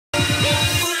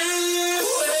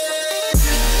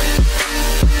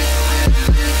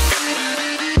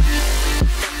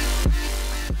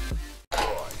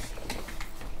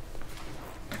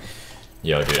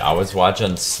I was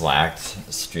watching Slack's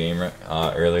stream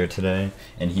earlier today,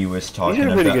 and he was talking He's a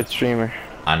about. pretty good streamer.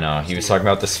 I know, he was talking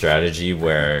about the strategy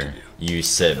where you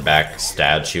sit back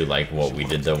statue like what we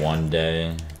did the one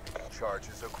day.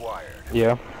 Charges acquired.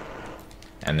 Yeah.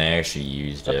 And they actually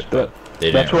used it, That's but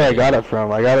they didn't. That's where I got it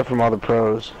from. I got it from all the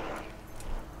pros.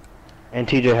 And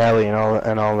TJ Halley and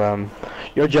all them.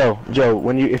 Yo, Joe,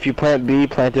 if you plant B,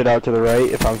 plant it out to the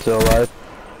right. If I'm still alive.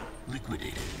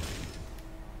 Liquidated.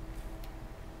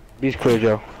 B's clear,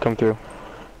 Joe. Come through.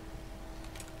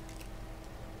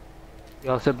 You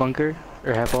all said bunker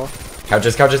or half wall?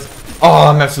 Couches. Oh,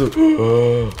 I'm absolute.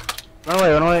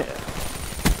 Run away.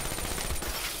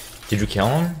 Did you kill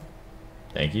him?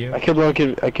 Thank you. I killed one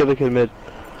kid. I killed the kid mid.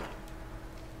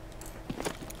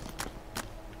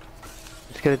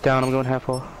 Let's get it down. I'm going half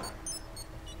wall.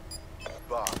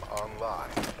 Bomb online.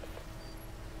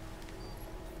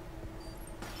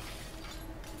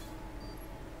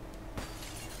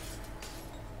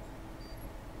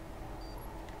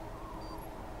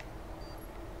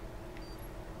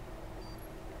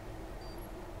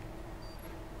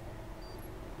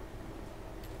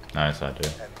 Nice, I do.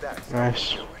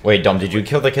 Nice. Wait, Dom, did you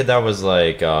kill the kid that was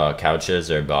like couches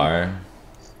or bar?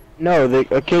 No,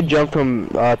 a kid jumped from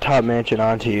top mansion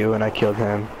onto you, and I killed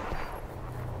him.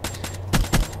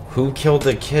 Who killed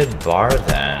the kid bar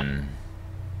then?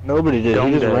 Nobody did.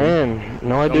 He just ran.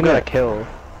 No, I did not. Kill.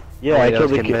 Yeah, I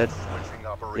killed the kid.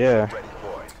 Yeah.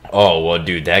 Oh well,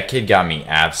 dude, that kid got me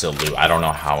absolute. I don't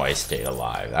know how I stayed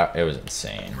alive. It was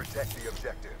insane.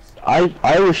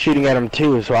 I was shooting at him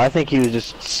too, so I think he was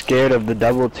just scared of the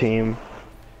double team.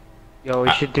 Yo,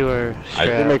 we should do our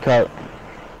strat.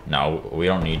 No, we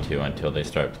don't need to until they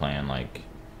start playing like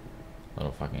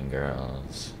little fucking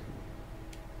girls.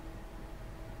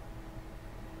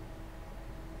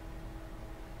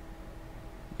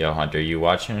 Yo, Hunter, you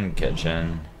watching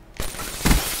kitchen?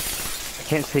 I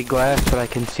can't see glass, but I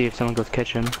can see if someone goes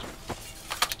kitchen.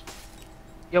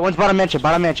 Yo, one's bottom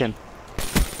mansion.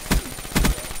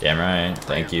 Damn right.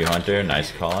 Thank you, Hunter.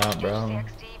 Nice call out, bro.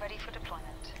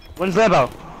 One's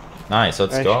Lambo. Nice,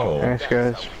 let's go. Nice,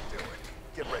 guys.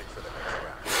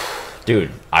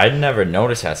 Dude, I'd never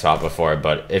noticed that spot before,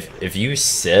 but if you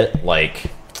sit like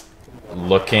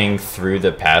looking through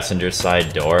the passenger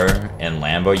side door in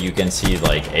Lambo, you can see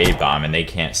like A bomb and they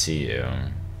can't see you.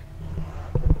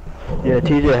 Yeah,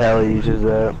 TJ Halley uses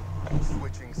that.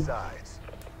 Switching sides.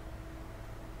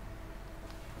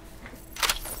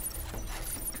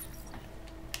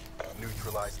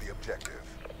 Neutralize the objective.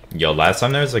 Yo, last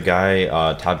time there was a guy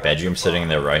top bedroom sitting in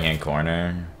the right hand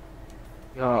corner.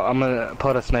 Yo, I'm gonna pull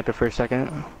out a sniper for a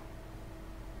second.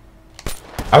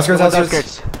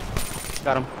 Outskirts.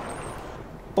 Got him.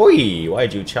 Boy,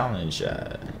 why'd you challenge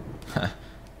that?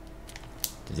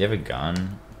 Does he have a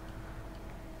gun?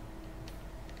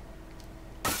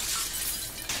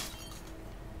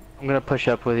 I'm gonna push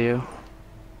up with you.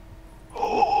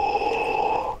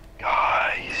 Oh,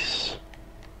 guys.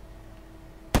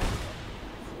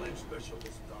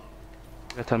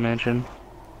 Got that mansion.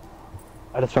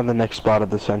 I just found the next spot of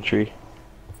the sentry.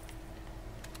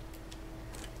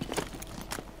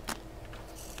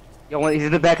 Yo, he's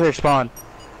in the back of their spawn.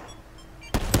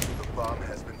 The bomb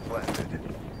has been planted.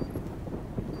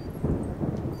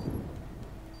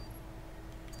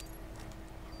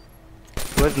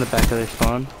 He was in the back of their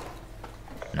spawn.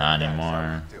 Not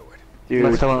anymore. Dude,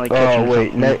 Must have went, like, oh kitchen or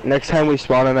wait, something. next time we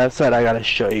spawn on that side, I gotta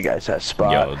show you guys that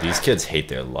spot. Yo, these kids hate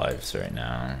their lives right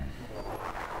now.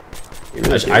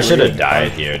 Really I should have really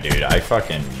died here, dude. I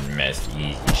fucking missed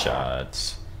easy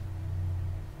shots.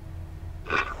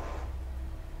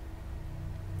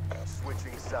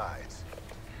 Switching sides.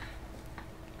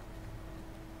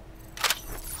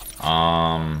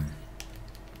 I'm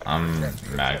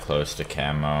mad close to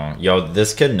camo. Yo,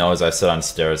 this kid knows I sit on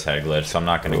stairs head glitch, so I'm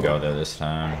not gonna go there this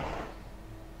time.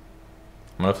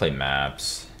 I'm gonna play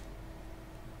maps.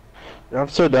 I'm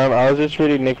so dumb. I was just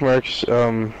reading Nick Merck's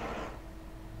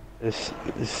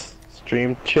this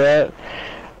stream chat,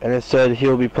 and it said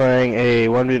he'll be playing a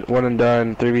one and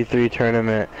done 3v3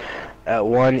 tournament at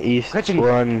 1 East 1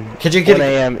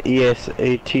 a.m.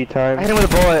 EST time. I hit him with a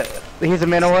bullet. He's a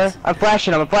man of war. I'm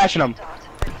flashing him.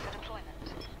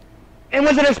 And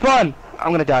one's in their spawn.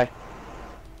 I'm gonna die.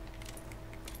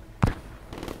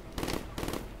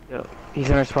 Yo, he's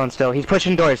in our spawn still. He's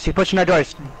pushing doors. He's pushing our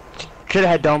doors. Should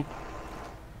have had dome.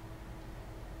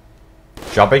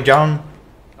 Jumping down.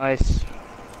 Nice.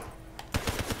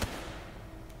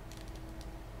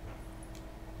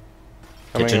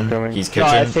 Kitchen. Coming. He's No,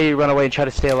 I kitchen. say you run away and try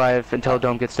to stay alive until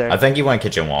dome gets there. I think he went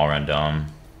kitchen wall run dome.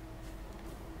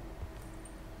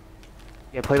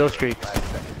 Yeah, play those streaks.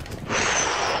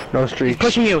 No streaks. He's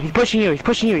pushing you. He's pushing you. He's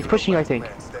pushing you. He's pushing you. I think.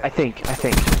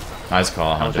 Nice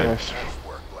call, Hunter. Nice.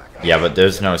 Yeah, but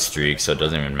there's no streak, so it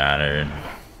doesn't even matter.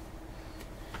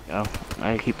 Oh,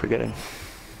 I keep forgetting.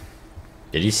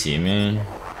 Did he see me?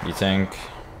 You think?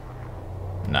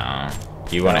 No.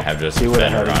 He wouldn't have just He been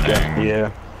wouldn't have running.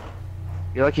 Yeah.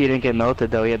 You're lucky you didn't get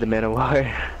melted though. He had the mana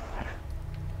wire.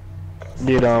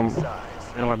 Dude, Mana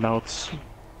wire melts.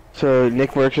 so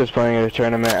Nick Merckx is playing a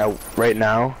tournament right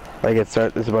now. Like it's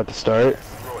about to start.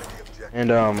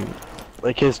 And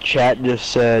like his chat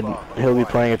just said he'll be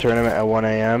playing a tournament at 1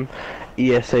 a.m.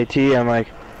 ESAT. I'm like,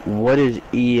 what is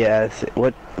ES?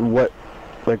 What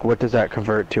does that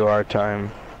convert to our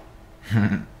time?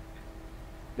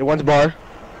 One's bar.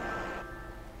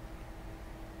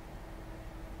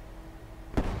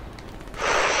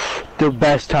 The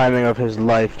best timing of his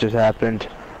life just happened.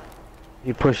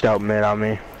 He pushed out mid on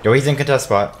me. Yo, he's in contest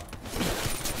spot.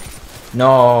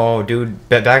 No, dude.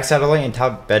 Back satellite in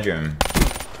top bedroom.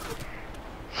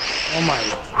 Oh my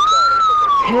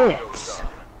hits.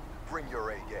 Bring your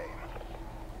A game.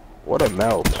 What a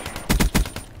melt.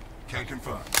 Can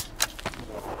confirm.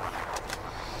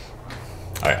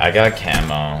 Alright, I got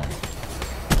camo.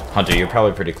 Hunter, you're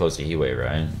probably pretty close to Heatwave,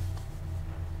 right?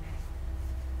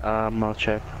 I'll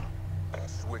check.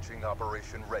 Switching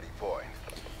operation ready point.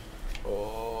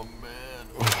 Oh man.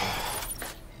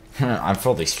 I'm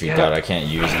fully streaked out. I can't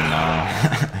use him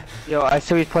now. Yo, I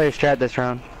see we play a strat this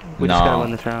round. We just gotta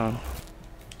win this round.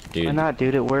 Dude. Why not,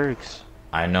 dude? It works.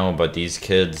 I know, but these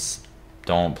kids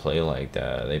don't play like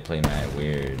that. They play mad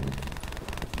weird.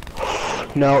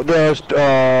 No, there's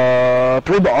all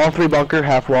three bunker,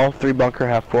 half wall, 3 bunker,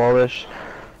 half wall-ish.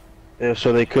 Yeah,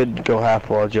 so they could go half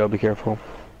wall, Joe, be careful.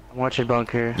 I'm watching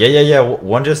bunker. Yeah.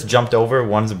 One just jumped over,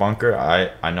 one's a bunker.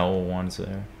 I know one's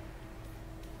there.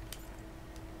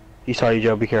 He saw you,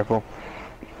 Joe, be careful.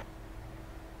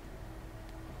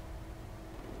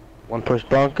 One push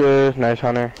bunker, nice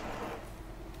Hunter.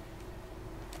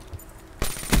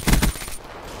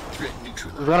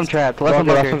 We got him trapped. Left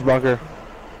Bunker, bunker. left one's bunker.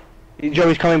 Joe,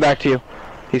 he's coming back to you.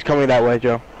 He's coming that way,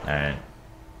 Joe. Alright.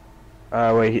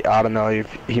 Wait, I don't know.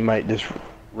 He might just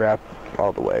wrap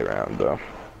all the way around, though.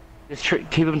 Just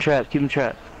keep him trapped. Keep him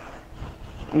trapped.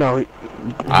 No,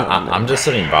 I'm just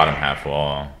sitting bottom half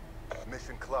wall.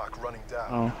 Mission clock running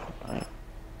down. Oh.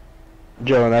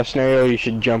 Joe, in that scenario, you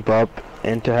should jump up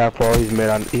into half wall.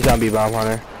 He's on B-bomb,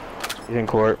 Hunter. He's in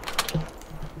court.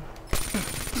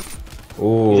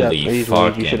 Holy he's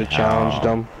fucking weak. You should have hell. challenged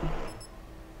him.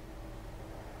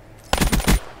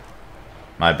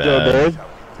 My bad. Joe, there,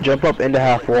 jump up into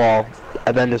half wall,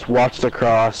 and then just watch the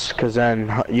cross, cause then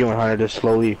you and Hunter just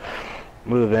slowly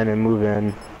move in and move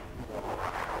in.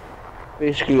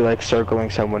 Basically, like circling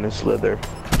someone and slither.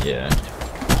 Yeah.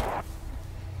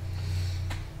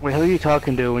 Wait, who are you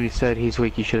talking to when you said he's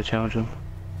weak? You should have challenged him.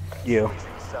 You.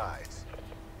 Sides.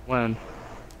 When?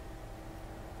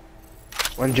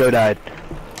 When Joe died.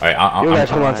 Alright, You guys,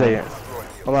 hold on a second.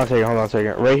 Hold on a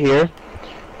second. Right here,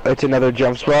 it's another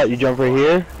jump spot. You jump right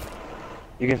here.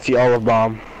 You can see all of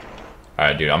bomb.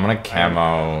 Alright, dude, I'm gonna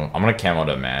camo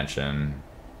the mansion.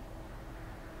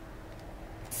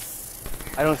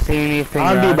 I don't see anything.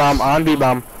 On B-bomb, on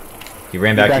B-bomb. He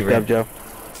ran back, he ran up, Joe.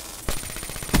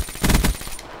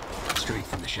 Straight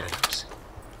from the shadows.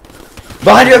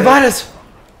 Behind you, behind us!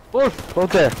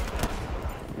 Both there.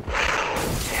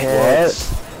 Hit.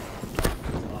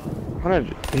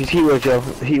 He's Heatwave, Joe.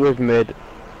 Heatwave mid.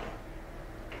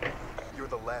 You're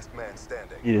the last man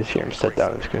standing. You just hear him set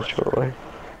down his control away.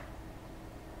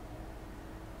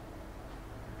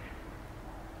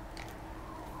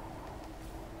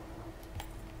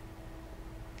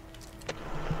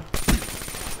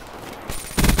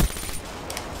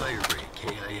 Firebreak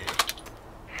KIA.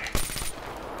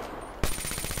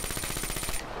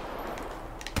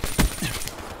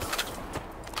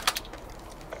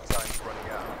 Time's running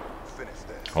out. Finish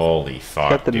this. Holy fuck,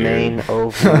 Got the dude. main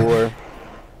 04.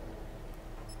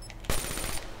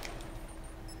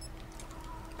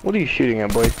 What are you shooting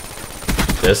at, boy?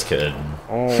 This kid.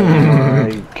 Oh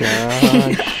my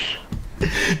gosh.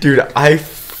 Dude, I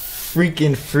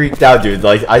freaking freaked out, dude.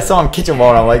 Like, I saw him catch him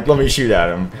on, I'm like, let me shoot at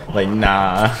him. Like,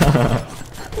 nah.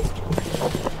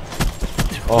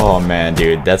 Oh man,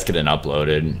 dude, that's getting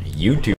uploaded. YouTube.